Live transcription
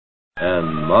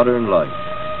and Modern Life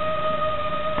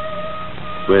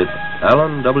with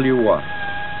Alan W. Watts.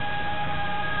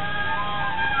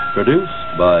 Produced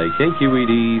by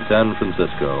KQED San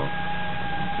Francisco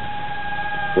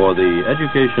for the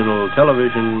Educational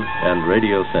Television and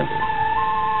Radio Center.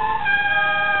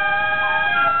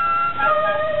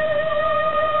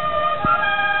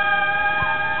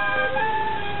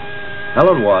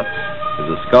 Alan Watts is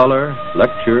a scholar,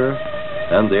 lecturer,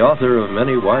 and the author of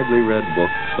many widely read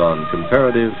books on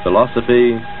comparative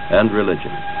philosophy and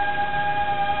religion.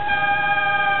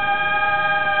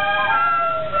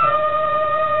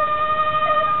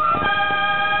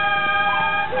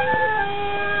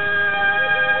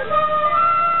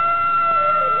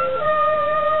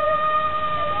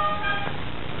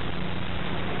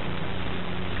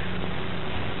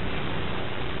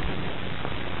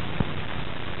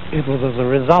 It was as a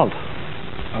result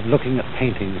of looking at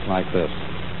paintings like this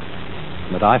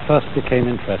that I first became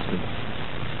interested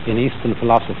in Eastern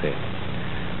philosophy.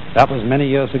 That was many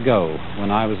years ago,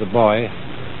 when I was a boy,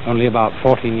 only about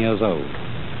 14 years old.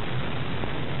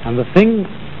 And the thing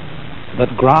that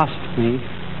grasped me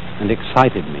and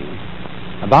excited me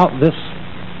about this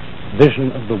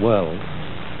vision of the world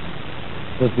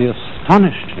was the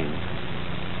astonishing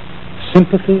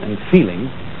sympathy and feeling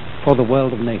for the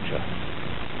world of nature.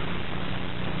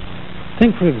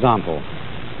 Think, for example,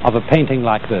 of a painting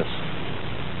like this,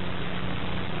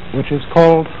 which is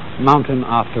called Mountain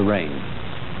After Rain.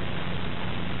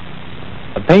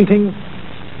 A painting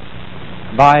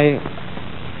by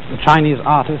the Chinese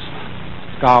artist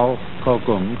Gao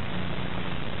Kogong,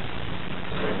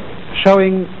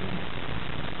 showing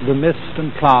the mist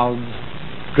and clouds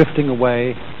drifting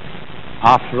away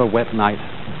after a wet night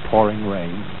of pouring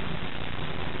rain.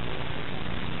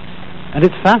 And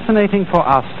it's fascinating for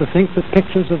us to think that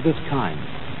pictures of this kind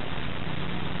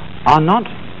are not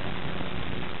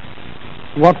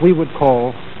what we would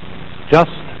call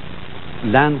just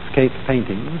landscape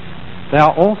paintings. They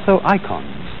are also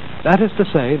icons. That is to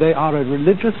say, they are a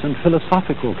religious and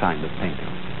philosophical kind of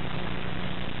painting.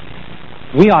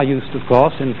 We are used, of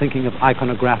course, in thinking of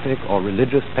iconographic or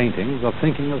religious paintings, of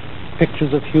thinking of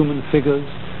pictures of human figures,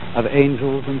 of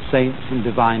angels and saints and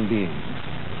divine beings.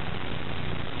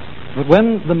 But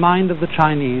when the mind of the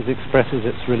Chinese expresses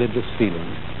its religious feeling,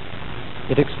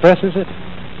 it expresses it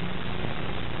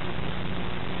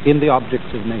in the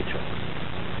objects of nature.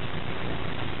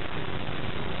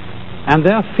 And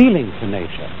their feeling for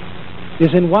nature is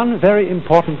in one very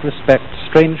important respect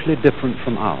strangely different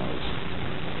from ours.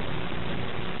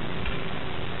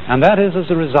 And that is as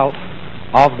a result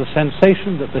of the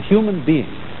sensation that the human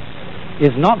being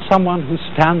is not someone who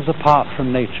stands apart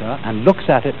from nature and looks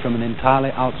at it from an entirely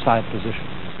outside position.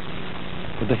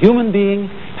 But the human being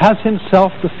has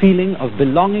himself the feeling of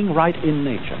belonging right in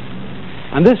nature.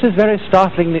 And this is very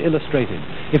startlingly illustrated.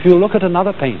 If you look at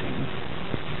another painting,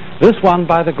 this one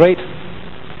by the great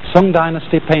Song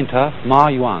Dynasty painter Ma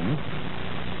Yuan,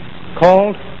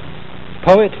 called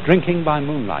Poet Drinking by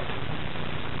Moonlight.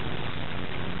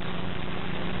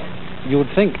 You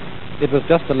would think it was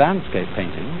just a landscape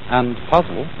painting and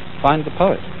puzzle, find the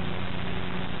poet.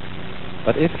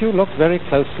 But if you look very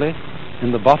closely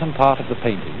in the bottom part of the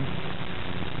painting,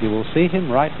 you will see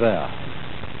him right there,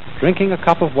 drinking a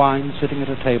cup of wine, sitting at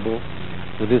a table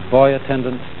with his boy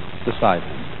attendant beside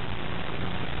him.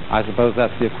 I suppose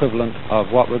that's the equivalent of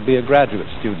what would be a graduate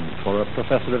student or a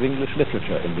professor of English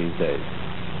literature in these days.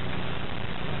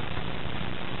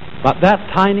 But that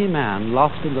tiny man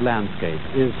lost in the landscape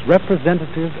is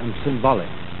representative and symbolic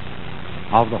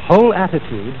of the whole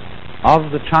attitude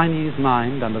of the Chinese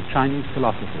mind and of Chinese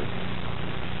philosophy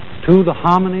to the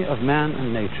harmony of man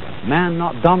and nature. Man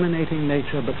not dominating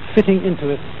nature, but fitting into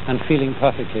it and feeling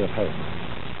perfectly at home.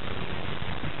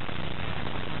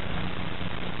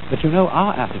 But you know,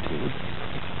 our attitude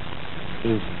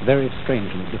is very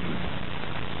strangely different.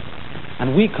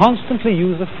 And we constantly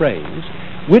use a phrase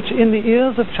which in the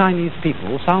ears of Chinese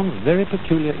people sounds very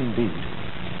peculiar indeed.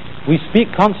 We speak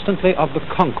constantly of the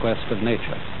conquest of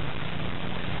nature,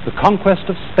 the conquest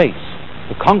of space,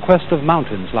 the conquest of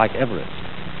mountains like Everest.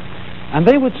 And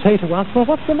they would say to us, well,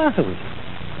 what's the matter with you?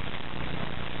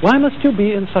 Why must you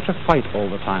be in such a fight all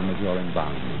the time with your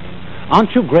environment?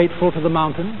 Aren't you grateful to the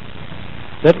mountain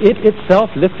that it itself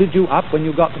lifted you up when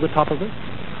you got to the top of it?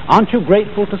 Aren't you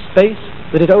grateful to space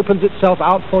that it opens itself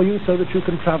out for you so that you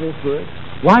can travel through it?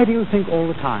 Why do you think all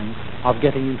the time of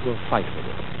getting into a fight with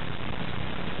it?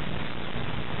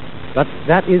 But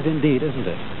that is indeed, isn't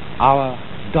it, our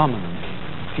dominant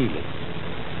feeling.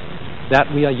 That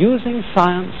we are using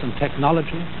science and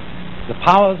technology, the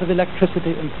powers of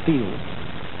electricity and steel,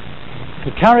 to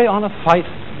carry on a fight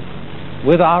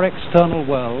with our external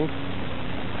world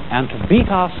and to beat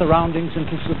our surroundings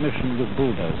into submission with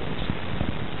bulldozers.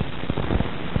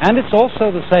 And it's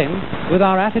also the same with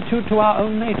our attitude to our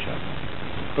own nature,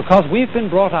 because we've been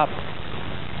brought up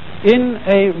in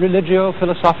a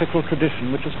religio-philosophical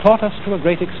tradition which has taught us to a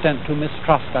great extent to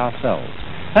mistrust ourselves.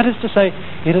 That is to say,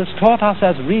 it has taught us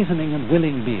as reasoning and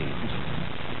willing beings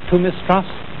to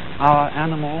mistrust our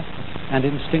animal and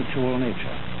instinctual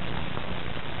nature.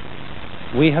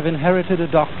 We have inherited a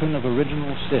doctrine of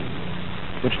original sin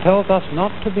which tells us not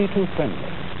to be too friendly,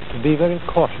 to be very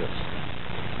cautious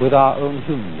with our own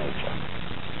human nature.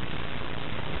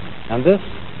 And this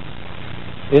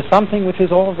is something which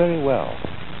is all very well,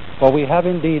 for we have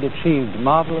indeed achieved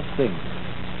marvelous things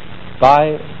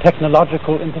by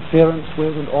technological interference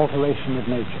with and alteration of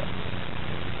nature.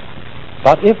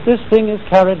 But if this thing is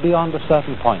carried beyond a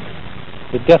certain point,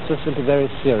 it gets us into very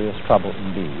serious trouble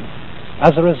indeed,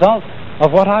 as a result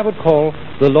of what I would call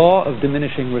the law of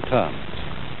diminishing returns.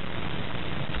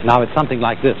 Now, it's something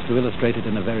like this, to illustrate it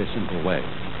in a very simple way.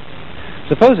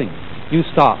 Supposing you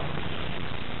start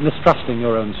mistrusting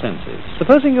your own senses.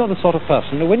 Supposing you're the sort of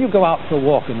person that when you go out for a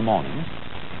walk in the morning,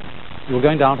 you're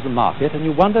going down to the market and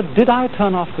you wonder, did I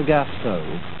turn off the gas stove?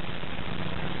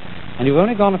 And you've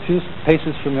only gone a few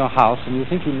paces from your house and you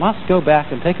think you must go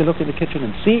back and take a look in the kitchen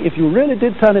and see if you really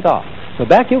did turn it off. So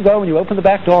back you go and you open the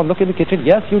back door and look in the kitchen.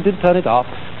 Yes, you did turn it off.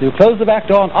 So you close the back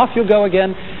door and off you go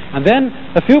again. And then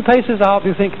a few paces out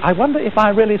you think, I wonder if I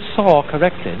really saw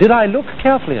correctly. Did I look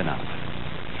carefully enough?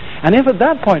 And if at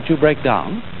that point you break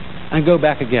down and go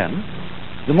back again,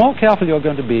 the more careful you're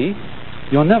going to be,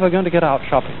 you're never going to get out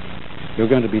shopping. You're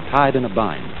going to be tied in a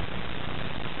bind.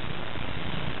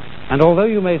 And although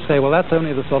you may say, well, that's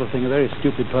only the sort of thing a very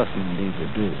stupid person indeed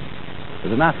would do,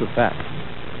 as a matter of fact,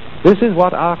 this is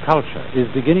what our culture is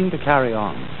beginning to carry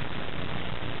on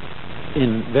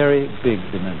in very big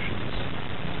dimensions.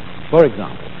 For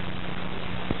example,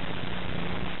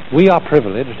 we are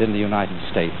privileged in the United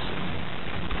States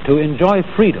to enjoy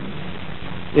freedom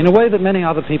in a way that many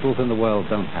other peoples in the world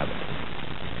don't have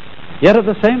it. Yet at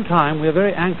the same time, we are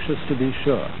very anxious to be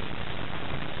sure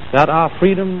that our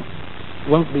freedom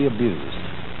won't be abused.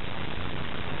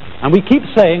 And we keep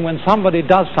saying when somebody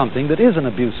does something that is an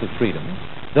abuse of freedom,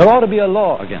 there ought to be a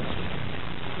law against it.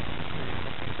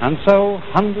 And so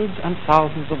hundreds and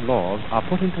thousands of laws are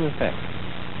put into effect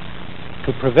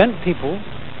to prevent people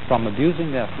from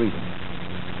abusing their freedom.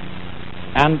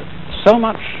 And so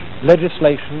much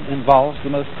legislation involves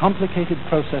the most complicated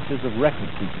processes of record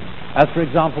keeping. As, for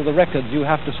example, the records you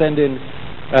have to send in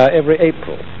every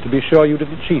April to be sure you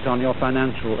didn't cheat on your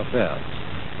financial affairs.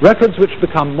 Records which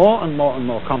become more and more and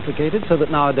more complicated, so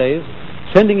that nowadays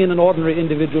sending in an ordinary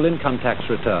individual income tax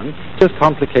return is as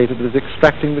complicated as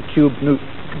extracting the cube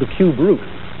root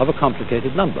of a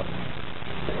complicated number.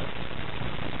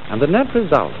 And the net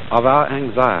result of our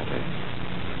anxiety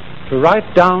to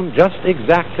write down just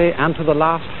exactly and to the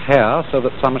last hair, so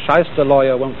that some shyster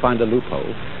lawyer won't find a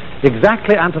loophole,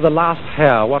 exactly and to the last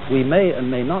hair what we may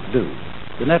and may not do,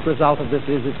 the net result of this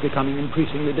is it's becoming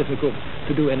increasingly difficult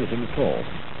to do anything at all.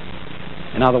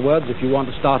 In other words, if you want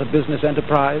to start a business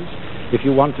enterprise, if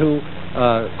you want to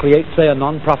create, say, a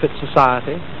non-profit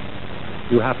society,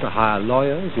 you have to hire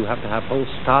lawyers, you have to have whole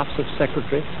staffs of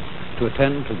secretaries to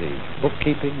attend to the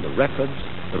bookkeeping, the records,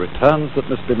 the returns that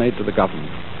must be made to the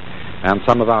government. And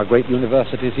some of our great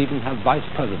universities even have vice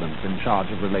presidents in charge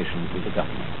of relations with the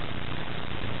government.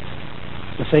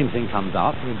 The same thing comes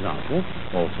out, for example,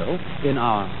 also in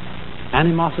our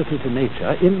animosity to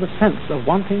nature in the sense of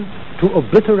wanting to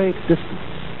obliterate distance.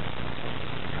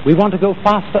 We want to go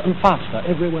faster and faster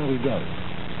everywhere we go,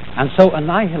 and so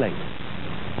annihilate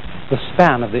the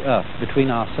span of the earth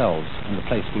between ourselves and the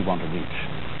place we want to reach.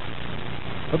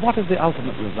 But what is the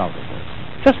ultimate result of this?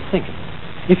 Just think of it.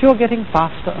 If you're getting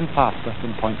faster and faster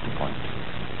from point to point,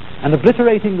 and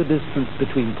obliterating the distance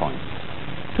between points,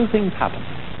 two things happen.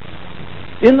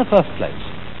 In the first place,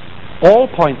 all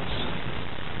points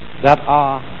that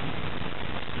are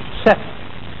set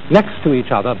next to each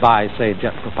other by, say,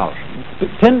 jet propulsion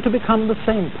tend to become the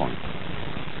same point.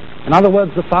 In other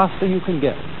words, the faster you can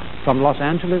get from Los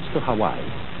Angeles to Hawaii,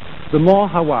 the more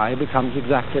Hawaii becomes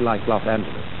exactly like Los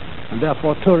Angeles. And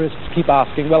therefore tourists keep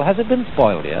asking, well, has it been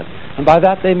spoiled yet? And by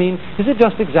that they mean, is it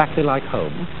just exactly like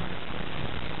home?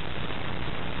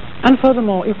 And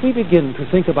furthermore, if we begin to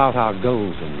think about our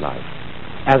goals in life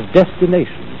as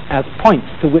destinations, as points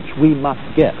to which we must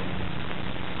get,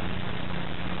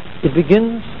 it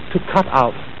begins to cut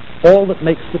out all that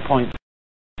makes the point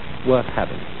worth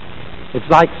having. It's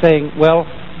like saying, well,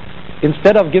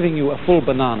 instead of giving you a full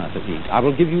banana to eat, I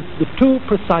will give you the two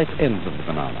precise ends of the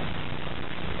banana.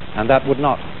 and that would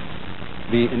not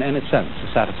be in any sense a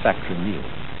satisfactory meal.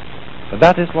 But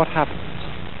that is what happens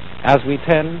as we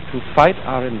tend to fight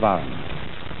our environment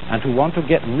and to want to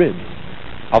get rid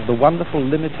of the wonderful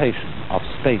limitation of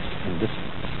space and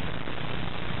distance.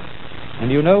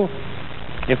 And you know,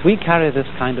 if we carry this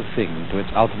kind of thing to its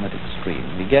ultimate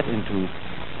extreme, we get into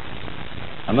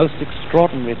a most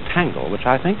extraordinary tangle, which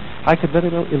I think I could very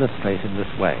well illustrate in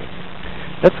this way.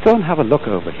 Let's go and have a look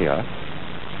over here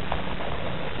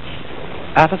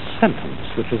at a sentence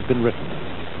which has been written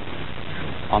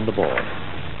on the board.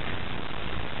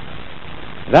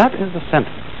 That is a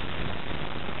sentence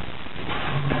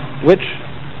which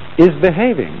is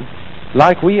behaving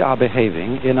like we are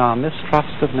behaving in our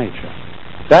mistrust of nature.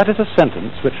 That is a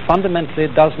sentence which fundamentally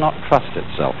does not trust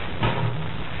itself.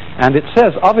 And it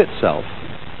says of itself,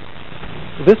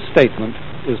 this statement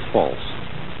is false.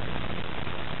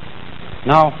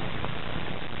 Now,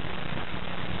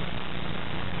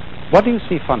 what do you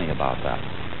see funny about that?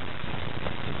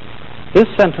 This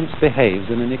sentence behaves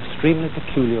in an extremely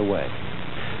peculiar way.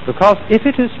 Because if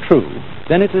it is true,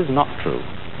 then it is not true.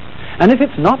 And if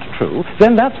it's not true,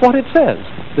 then that's what it says.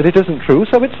 That it isn't true,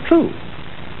 so it's true.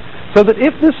 So that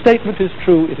if this statement is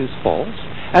true, it is false.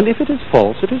 And if it is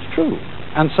false, it is true.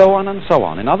 And so on and so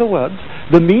on. In other words,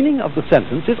 the meaning of the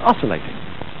sentence is oscillating.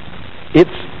 It's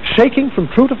shaking from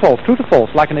true to false,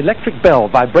 like an electric bell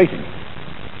vibrating.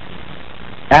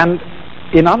 And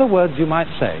in other words, you might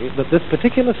say that this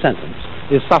particular sentence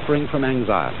is suffering from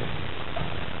anxiety.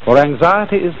 For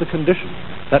anxiety is the condition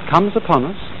that comes upon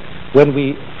us when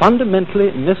we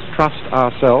fundamentally mistrust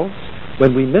ourselves,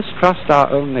 when we mistrust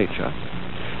our own nature,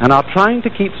 and are trying to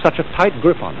keep such a tight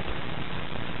grip on it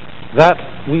that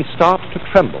we start to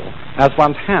tremble, as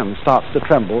one's hand starts to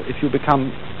tremble if you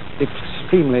become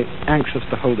extremely anxious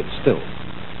to hold it still.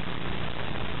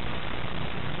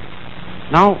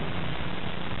 Now,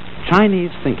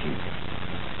 Chinese thinking,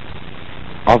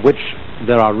 of which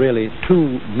there are really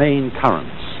two main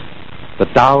currents, the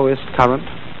Taoist current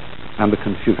and the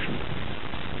Confucian.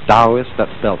 Taoist,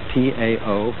 that's spelled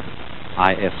Taoist,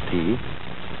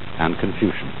 and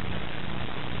Confucian.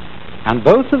 And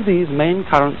both of these main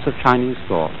currents of Chinese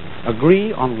thought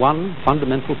agree on one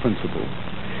fundamental principle,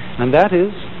 and that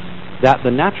is that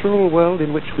the natural world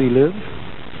in which we live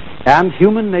and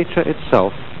human nature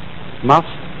itself must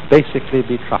basically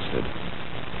be trusted.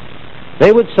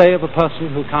 They would say of a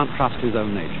person who can't trust his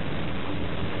own nature,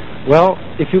 well,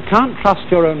 if you can't trust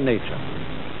your own nature,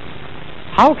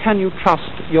 how can you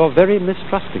trust your very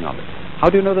mistrusting of it? How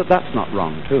do you know that that's not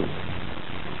wrong too?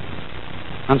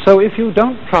 And so if you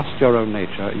don't trust your own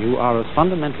nature, you are as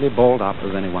fundamentally balled up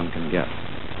as anyone can get.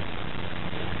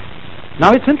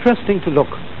 Now it's interesting to look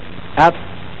at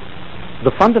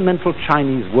the fundamental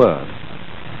Chinese word,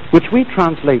 which we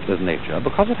translate as nature,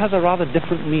 because it has a rather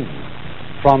different meaning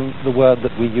from the word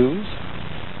that we use.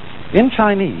 In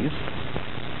Chinese,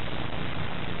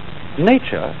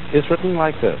 nature is written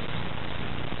like this.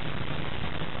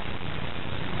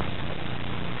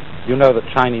 You know that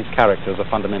Chinese characters are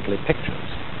fundamentally pictures.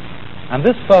 And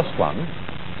this first one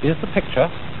is the picture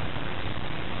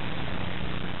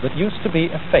that used to be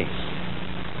a face.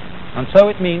 And so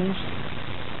it means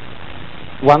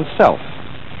oneself,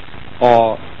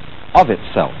 or of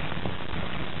itself.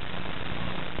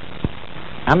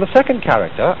 And the second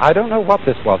character, I don't know what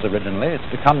this was originally,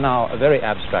 it's become now a very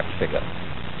abstract figure.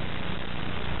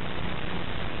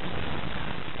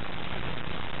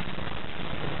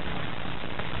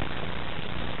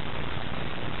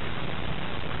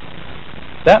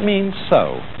 That means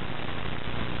so.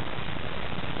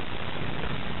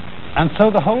 And so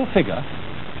the whole figure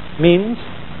means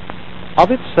of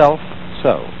itself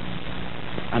so.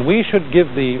 And we should give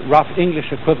the rough English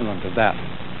equivalent of that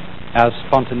as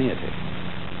spontaneity.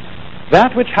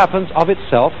 That which happens of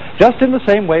itself, just in the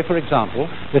same way, for example,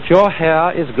 that your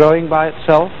hair is growing by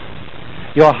itself,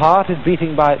 your heart is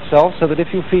beating by itself, so that if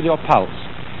you feel your pulse,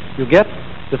 you get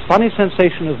this funny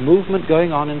sensation of movement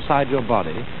going on inside your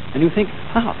body, and you think,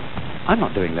 I'm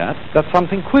not doing that. That's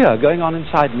something queer going on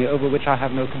inside me over which I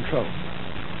have no control.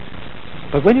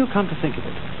 But when you come to think of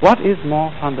it, what is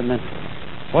more fundamental?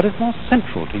 What is more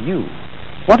central to you?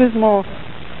 What is more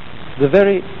the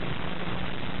very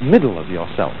middle of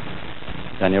yourself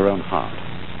than your own heart?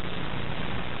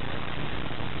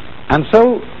 And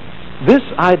so, this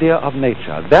idea of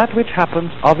nature, that which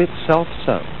happens of itself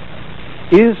so,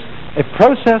 is a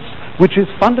process which is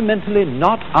fundamentally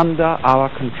not under our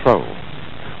control,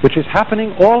 which is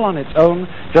happening all on its own,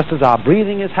 just as our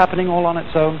breathing is happening all on its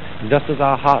own, and just as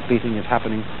our heart beating is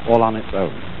happening all on its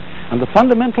own. And the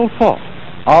fundamental thought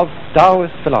of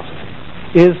Taoist philosophy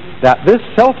is that this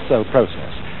self-so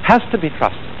process has to be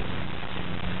trusted.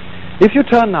 If you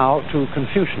turn now to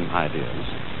Confucian ideas,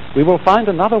 we will find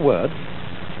another word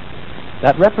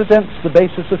that represents the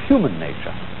basis of human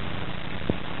nature.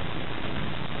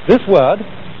 This word,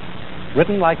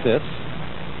 written like this,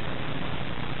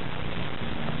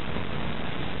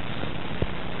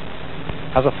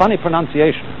 has a funny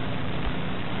pronunciation.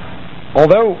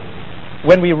 Although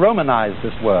when we Romanize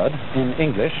this word in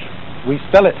English, we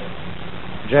spell it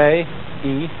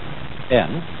J-E-N,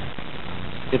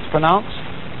 it's pronounced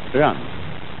Run.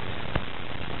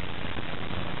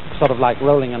 Sort of like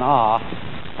rolling an R,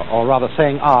 or rather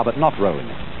saying R but not rolling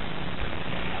it.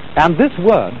 And this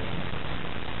word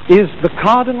is the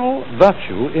cardinal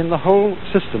virtue in the whole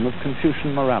system of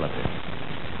Confucian morality.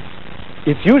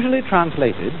 It's usually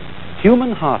translated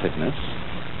human-heartedness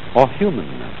or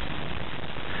humanness.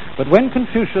 But when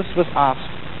Confucius was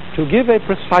asked to give a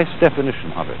precise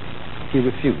definition of it, he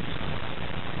refused.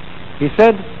 He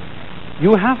said,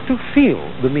 you have to feel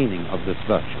the meaning of this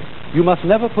virtue. You must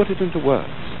never put it into words.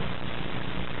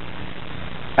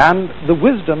 And the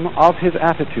wisdom of his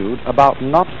attitude about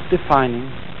not defining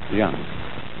Yan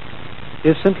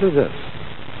is simply this,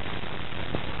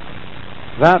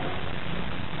 that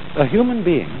a human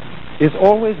being is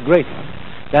always greater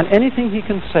than anything he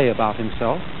can say about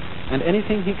himself and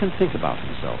anything he can think about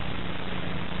himself.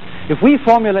 If we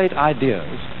formulate ideas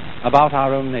about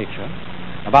our own nature,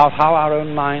 about how our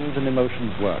own minds and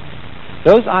emotions work,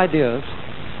 those ideas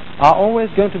are always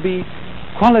going to be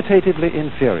qualitatively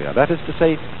inferior, that is to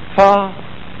say, far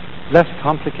less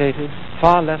complicated,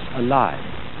 far less alive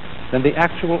than the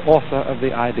actual author of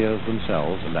the ideas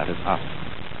themselves, and that is us.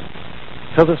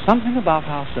 So there's something about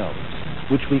ourselves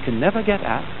which we can never get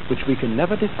at, which we can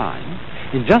never define,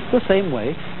 in just the same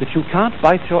way that you can't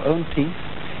bite your own teeth,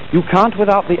 you can't,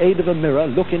 without the aid of a mirror,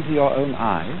 look into your own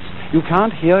eyes, you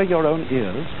can't hear your own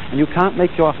ears, and you can't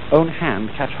make your own hand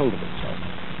catch hold of itself.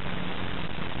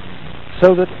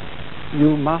 So that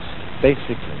you must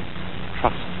basically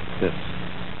trust this.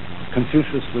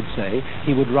 Confucius would say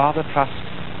he would rather trust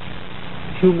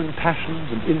human passions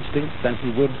and instincts than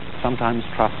he would sometimes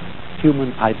trust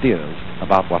human ideas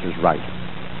about what is right.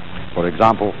 For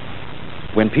example,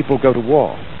 when people go to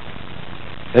war,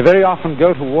 they very often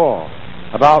go to war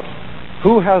about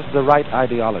who has the right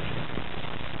ideology,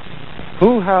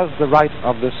 who has the right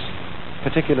of this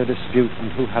particular dispute,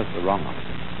 and who has the wrong of it.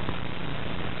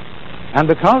 And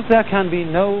because there can be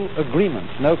no agreement,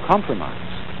 no compromise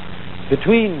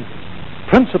between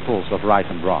principles of right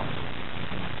and wrong,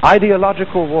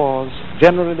 ideological wars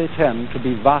generally tend to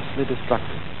be vastly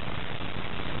destructive.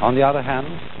 On the other hand,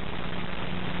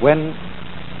 when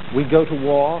we go to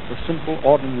war for simple,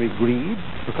 ordinary greed,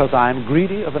 because I am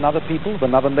greedy of another people, of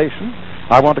another nation,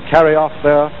 I want to carry off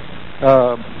their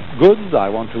goods, I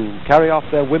want to carry off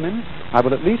their women, I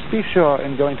will at least be sure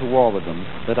in going to war with them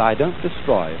that I don't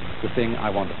destroy the thing I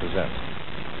want to possess.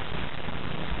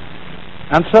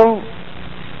 And so,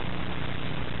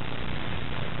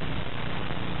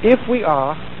 if we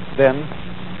are then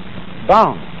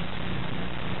bound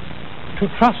to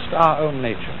trust our own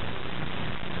nature,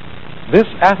 this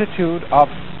attitude of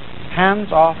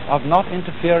hands-off, of not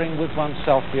interfering with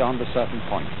oneself beyond a certain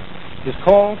point, is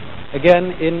called,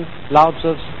 again in Lao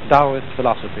Tzu's Taoist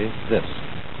philosophy, this: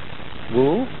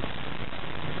 Wu,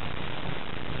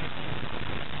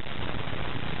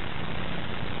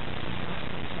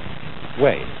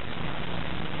 Wei.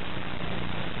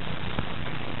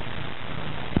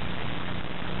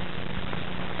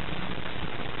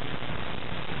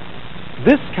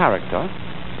 This character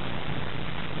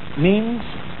means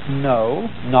no,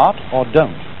 not, or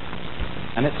don't.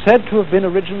 And it's said to have been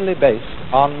originally based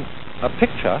on a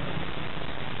picture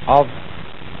of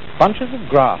bunches of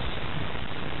grass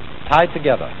tied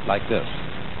together like this,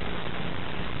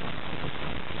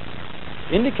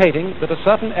 indicating that a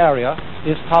certain area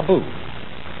is taboo.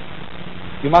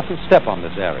 You mustn't step on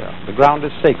this area. The ground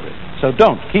is sacred. So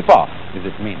don't, keep off, is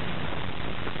its meaning.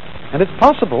 And it's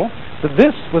possible that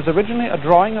this was originally a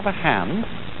drawing of a hand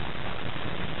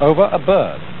over a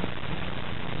bird.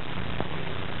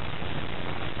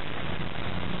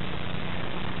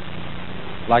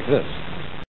 Like this.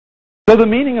 So the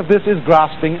meaning of this is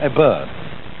grasping a bird.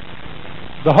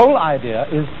 The whole idea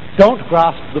is don't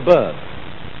grasp the bird.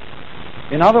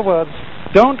 In other words,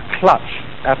 don't clutch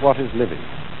at what is living.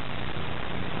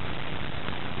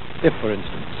 If, for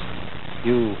instance,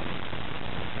 you,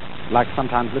 like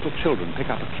sometimes little children, pick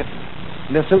up a kitten,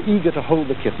 and they're so eager to hold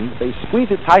the kitten that they squeeze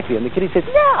it tightly, and the kitty says,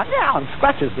 yeah, yeah, and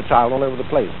scratches the child all over the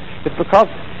place. It's because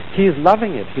he is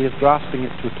loving it, he is grasping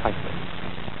it too tightly.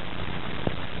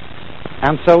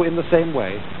 And so in the same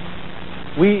way,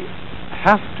 we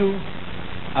have to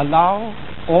allow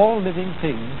all living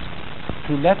things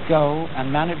to let go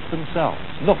and manage themselves.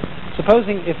 Look,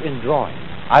 supposing if in drawing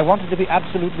I wanted to be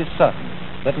absolutely certain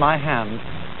that my hand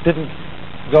didn't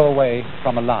go away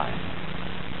from a line,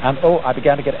 and I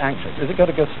began to get anxious. Is it going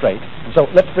to go straight? And so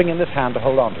let's bring in this hand to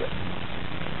hold on to it.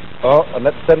 And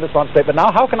let's send this one straight. But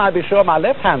now how can I be sure my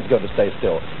left hand's going to stay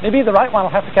still? Maybe the right one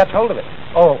will have to catch hold of it.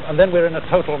 And then we're in a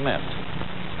total mess.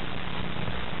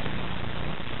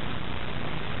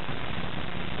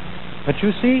 But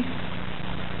you see,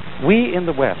 we in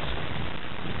the West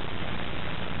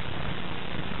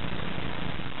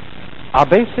are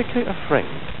basically afraid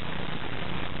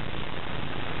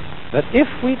that if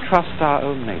we trust our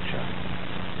own nature,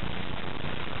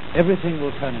 everything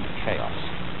will turn into chaos.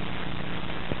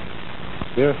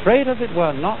 We're afraid, as it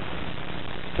were, not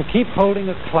to keep holding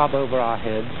a club over our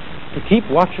heads, to keep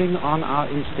watching on our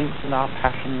instincts and our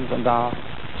passions and our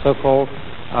so-called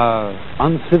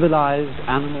uncivilized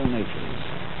animal natures,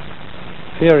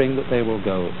 fearing that they will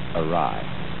go awry.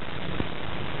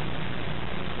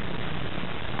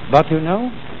 But you know,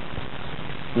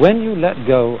 when you let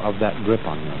go of that grip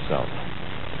on yourself,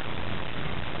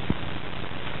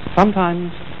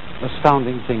 sometimes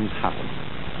astounding things happen.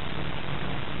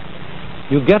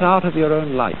 You get out of your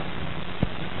own light.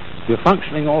 You're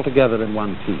functioning all together in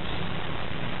one piece.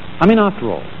 I mean,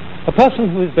 after all, a person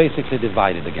who is basically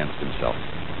divided against himself,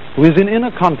 who is in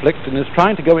inner conflict and is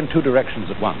trying to go in two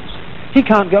directions at once, he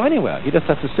can't go anywhere. He just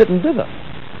has to sit and dither.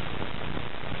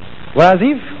 Whereas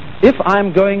if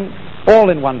I'm going all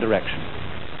in one direction,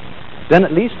 then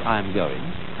at least I'm going.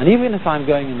 And even if I'm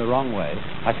going in the wrong way,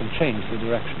 I can change the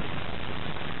direction.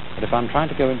 But if I'm trying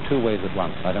to go in two ways at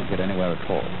once, I don't get anywhere at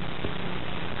all.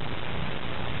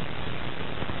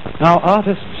 Now,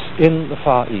 artists in the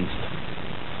Far East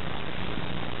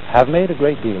have made a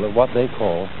great deal of what they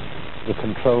call the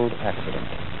controlled accident.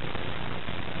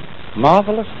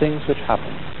 Marvelous things which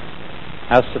happen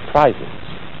as surprises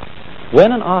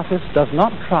when an artist does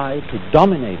not try to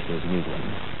dominate his medium,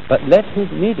 but let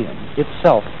his medium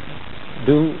itself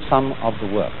do some of the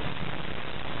work.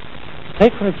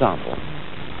 Take, for example,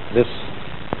 this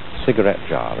cigarette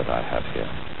jar that I have here.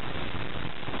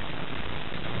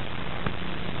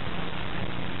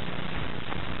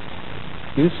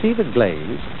 You see the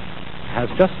glaze has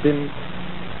just been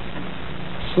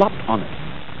slopped on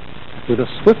it with a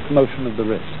swift motion of the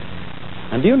wrist.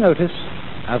 And do you notice,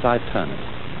 as I turn it,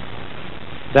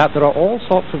 that there are all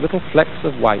sorts of little flecks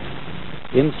of white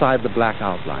inside the black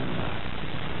outline there.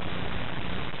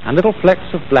 And little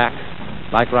flecks of black,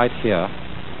 like right here,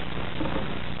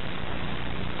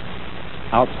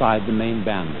 outside the main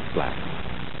band of black.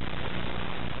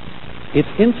 It's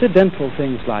incidental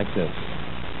things like this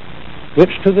which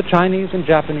to the Chinese and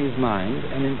Japanese mind,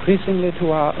 and increasingly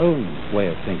to our own way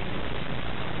of thinking,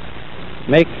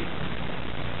 make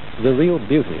the real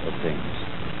beauty of things.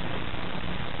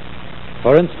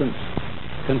 For instance,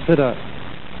 consider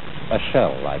a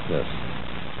shell like this.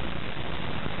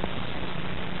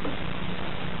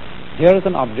 Here is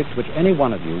an object which any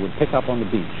one of you would pick up on the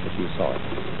beach if you saw it.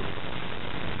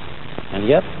 And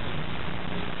yet,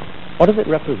 what does it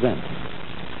represent?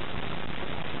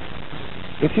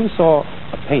 If you saw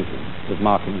a painting with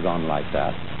markings on like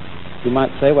that, you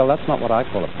might say, well, that's not what I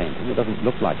call a painting. It doesn't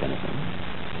look like anything.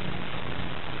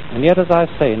 And yet, as I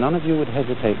say, none of you would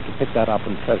hesitate to pick that up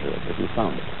and treasure it if you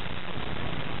found it.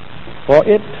 For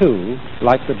it, too,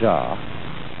 like the jar,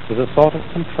 is a sort of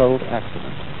controlled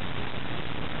accident.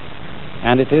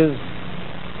 And it is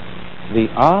the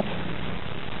art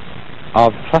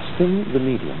of trusting the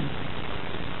medium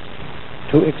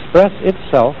to express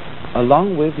itself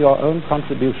along with your own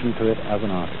contribution to it as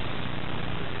an artist.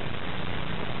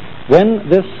 When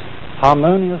this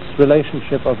harmonious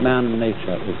relationship of man and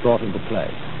nature is brought into play,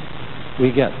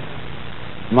 we get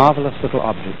marvelous little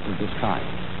objects of this kind.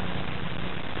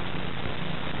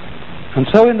 And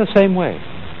so in the same way,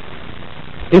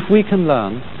 if we can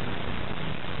learn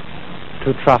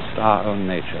to trust our own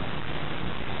nature,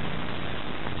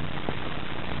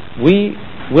 we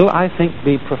will, I think,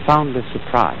 be profoundly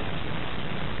surprised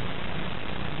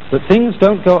that things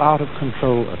don't go out of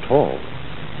control at all,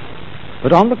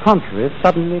 but on the contrary,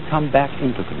 suddenly come back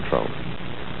into control.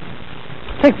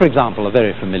 Take, for example, a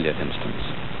very familiar instance.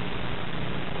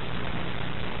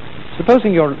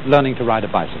 Supposing you're learning to ride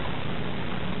a bicycle.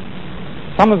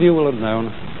 Some of you will have known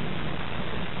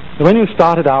that when you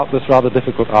started out this rather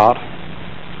difficult art,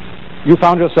 you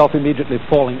found yourself immediately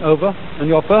falling over, and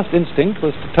your first instinct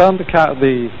was to turn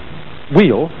the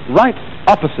wheel right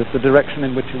opposite the direction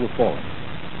in which you were falling.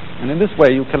 And in this way,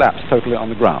 you collapsed totally on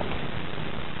the ground.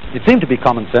 It seemed to be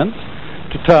common sense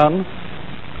to turn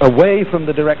away from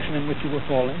the direction in which you were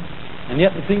falling And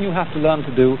yet the thing you have to learn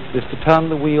to do is to turn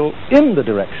the wheel in the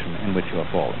direction in which you're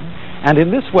falling. And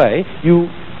in this way, you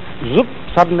zoop,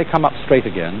 suddenly come up straight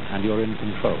again, and you're in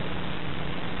control.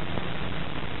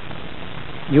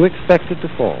 You expected to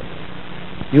fall.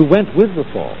 You went with the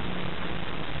fall,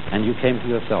 and you came to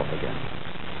yourself again.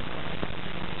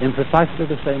 In precisely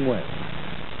the same way.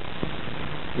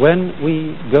 When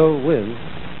we go with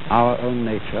our own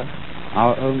nature,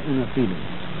 our own inner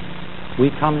feelings, we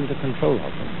come into control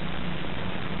of them.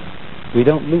 We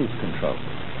don't lose control.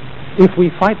 If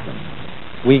we fight them,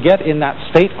 we get in that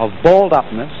state of balled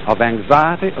upness, of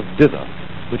anxiety, of dither,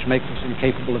 which makes us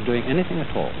incapable of doing anything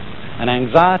at all. An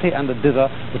anxiety and a dither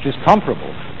which is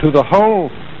comparable to the whole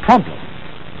problem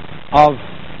of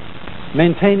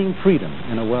maintaining freedom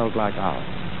in a world like ours.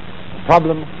 A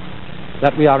problem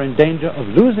that we are in danger of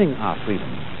losing our freedom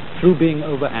through being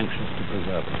over-anxious to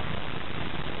preserve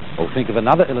it. Or think of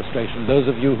another illustration. Those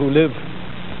of you who live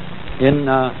in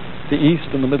the East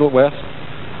and the Middle West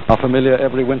are familiar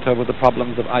every winter with the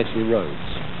problems of icy roads.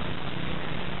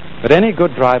 But any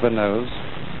good driver knows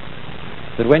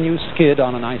that when you skid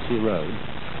on an icy road,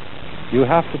 you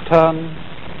have to turn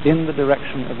in the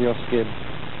direction of your skid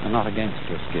and not against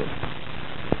your skid.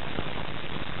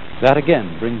 That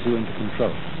again brings you into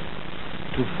control.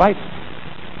 To fight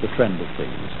the trend of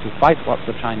things, to fight what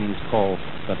the Chinese call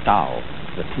the Tao,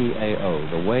 the T-A-O,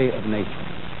 the way of nature,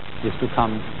 is to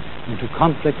come into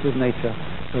conflict with nature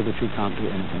so that you can't do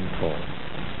anything at all.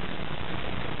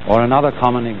 Or another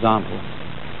common example,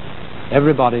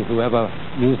 everybody who ever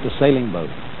used a sailing boat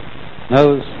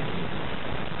knows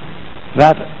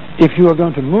that if you are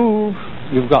going to move,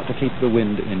 you've got to keep the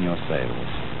wind in your sails.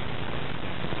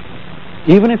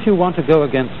 Even if you want to go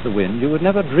against the wind, you would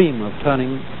never dream of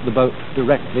turning the boat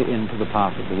directly into the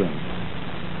path of the wind.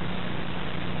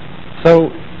 So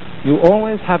you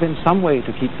always have in some way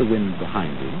to keep the wind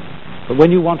behind you. But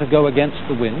when you want to go against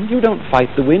the wind, you don't fight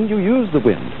the wind, you use the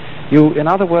wind. You, in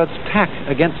other words, tack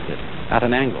against it at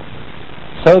an angle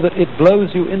so that it blows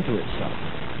you into itself.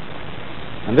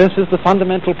 And this is the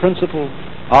fundamental principle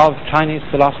of Chinese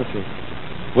philosophy,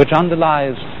 which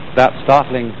underlies that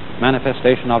startling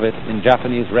manifestation of it in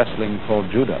Japanese wrestling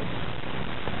called judo,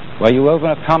 where you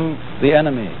overcome the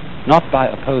enemy not by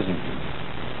opposing him,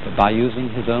 but by using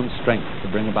his own strength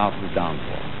to bring about his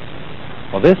downfall.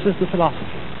 For this is the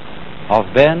philosophy of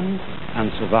bend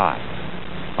and survive,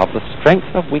 of the strength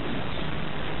of weakness,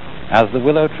 as the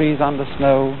willow trees under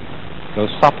snow go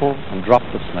supple and drop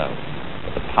the snow,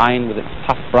 but the pine with its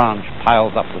tough branch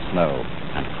piles up the snow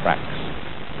and cracks.